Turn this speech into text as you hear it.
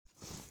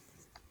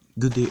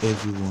Good day,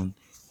 everyone.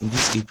 In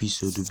this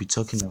episode, we'll be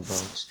talking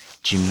about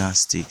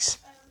gymnastics.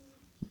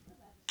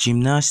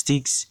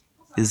 Gymnastics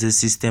is a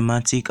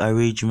systematic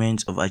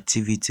arrangement of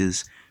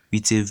activities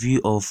with a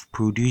view of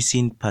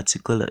producing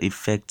particular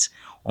effects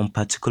on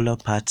particular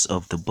parts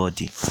of the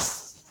body.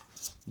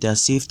 There are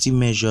safety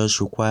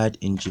measures required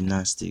in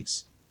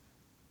gymnastics.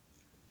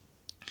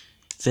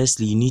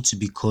 Firstly, you need to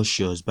be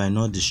cautious by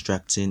not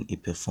distracting a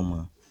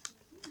performer.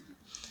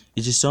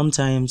 It is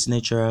sometimes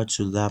natural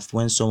to laugh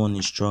when someone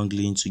is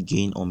struggling to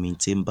gain or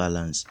maintain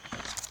balance,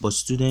 but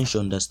students should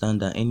understand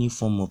that any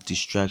form of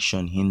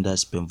distraction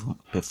hinders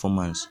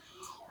performance.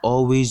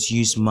 Always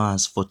use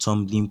mats for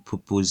tumbling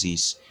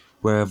purposes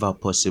wherever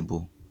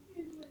possible.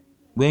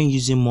 When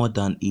using more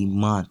than a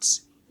mat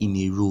in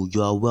a row,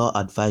 you are well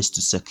advised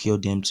to secure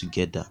them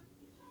together.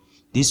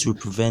 This will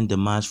prevent the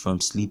mats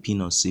from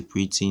slipping or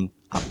separating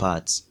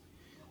apart.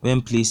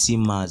 When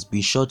placing mats,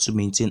 be sure to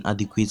maintain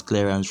adequate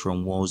clearance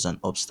from walls and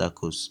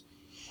obstacles.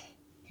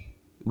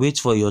 Wait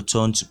for your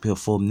turn to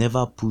perform,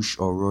 never push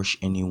or rush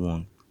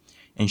anyone.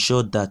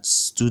 Ensure that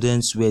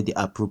students wear the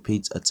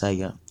appropriate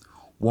attire.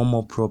 Warm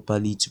up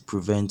properly to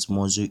prevent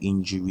muscle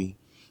injury.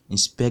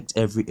 Inspect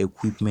every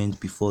equipment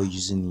before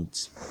using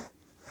it.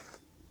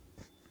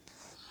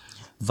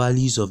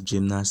 Values of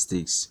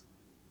gymnastics.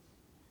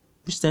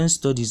 Recent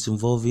studies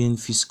involving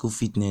physical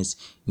fitness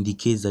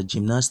indicate that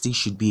gymnastics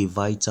should be a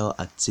vital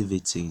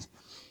activity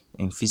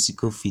in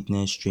physical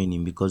fitness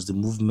training because the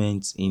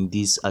movements in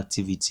these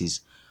activities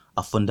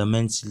are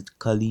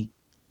fundamentally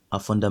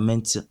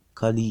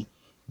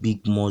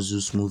big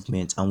muscles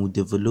movement and will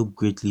develop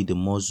greatly the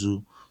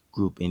muscle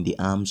group in the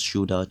arms,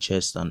 shoulder,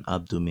 chest, and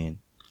abdomen.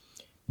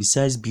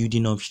 Besides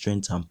building up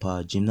strength and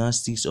power,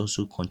 gymnastics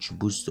also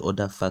contributes to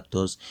other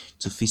factors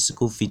to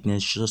physical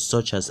fitness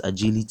such as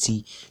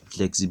agility,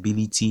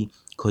 flexibility,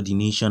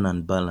 coordination,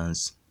 and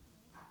balance.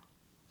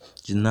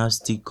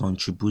 Gymnastics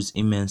contributes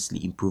immensely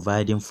in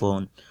providing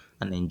fun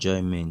and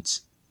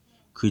enjoyment.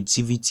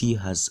 Creativity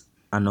has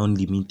an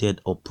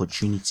unlimited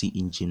opportunity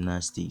in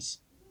gymnastics.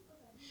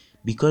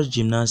 Because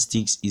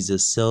gymnastics is a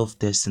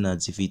self-testing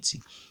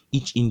activity,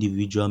 each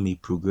individual may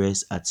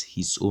progress at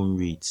his own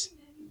rate.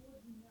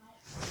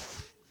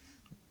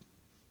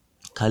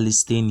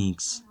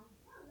 Calisthenics.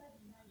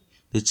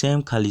 The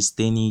term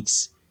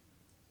calisthenics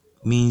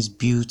means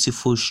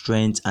beautiful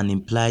strength and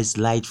implies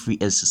light-free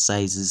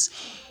exercises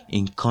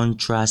in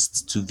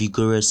contrast to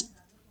vigorous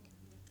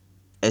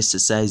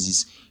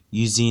exercises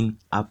using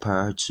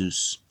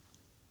apparatus.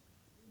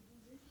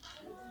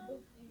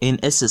 In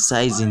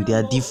exercising,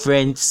 there are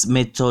different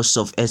methods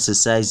of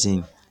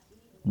exercising.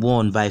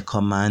 One, by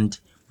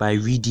command, by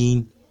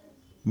reading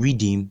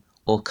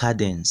or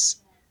cadence.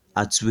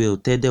 At will,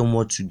 tell them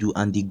what to do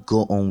and they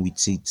go on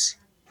with it.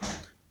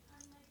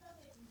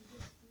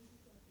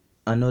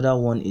 Another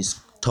one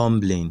is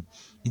tumbling.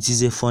 It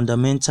is a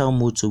fundamental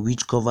motor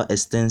which covers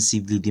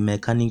extensively the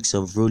mechanics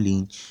of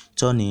rolling,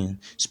 turning,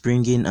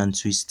 springing, and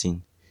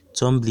twisting.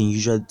 Tumbling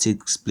usually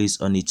takes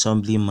place on a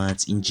tumbling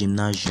mat in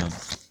gymnasium.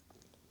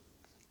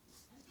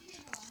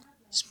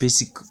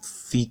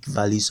 Specific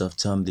values of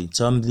tumbling.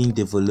 Tumbling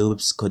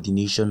develops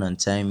coordination and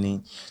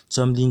timing.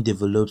 Tumbling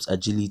develops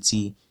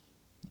agility.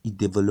 It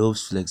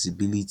develops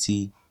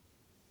flexibility.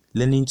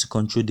 Learning to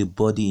control the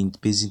body in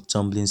basic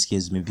tumbling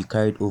skills may be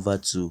carried over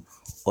to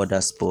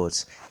other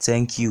sports.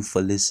 Thank you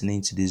for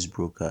listening to this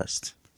broadcast.